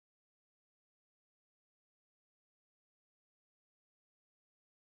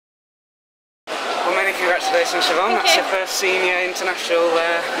Congratulations, Siobhan. That's your first senior international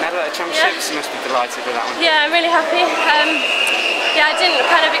medal at the championships. You must be delighted with that one. Yeah, I'm really happy. Yeah, I didn't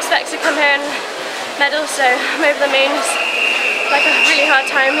kind of expect to come here and medal, so I'm over the moon. It's like a really hard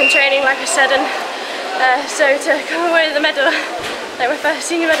time in training, like I said, and so to come away with the medal, like my first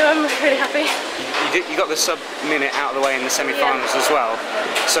senior medal, I'm really happy. You got the sub-minute out of the way in the semi-finals as well,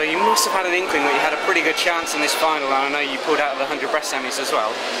 so you must have had an inkling that you had a pretty good chance in this final, and I know you pulled out of the 100 breast semis as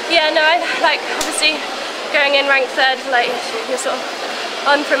well. Yeah, no, I like obviously going in ranked third, like you're sort of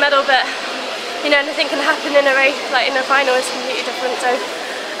on for a medal, but you know, anything can happen in a race, like in a final is completely different. So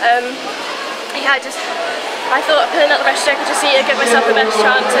yeah, I thought pulling out the breaststroke I just needed to give myself the best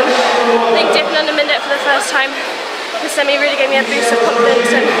chance, and I think dipping under minute for the first time the semi really gave me a boost of confidence,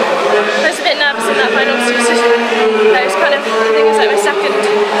 and I was a bit nervous in that final because I was kind of, I think it was like my second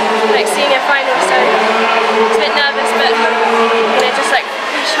senior final, so I was a bit nervous, but you know, just like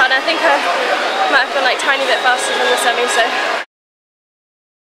pushed hard. I think I might have gone like tiny bit faster than the semi, so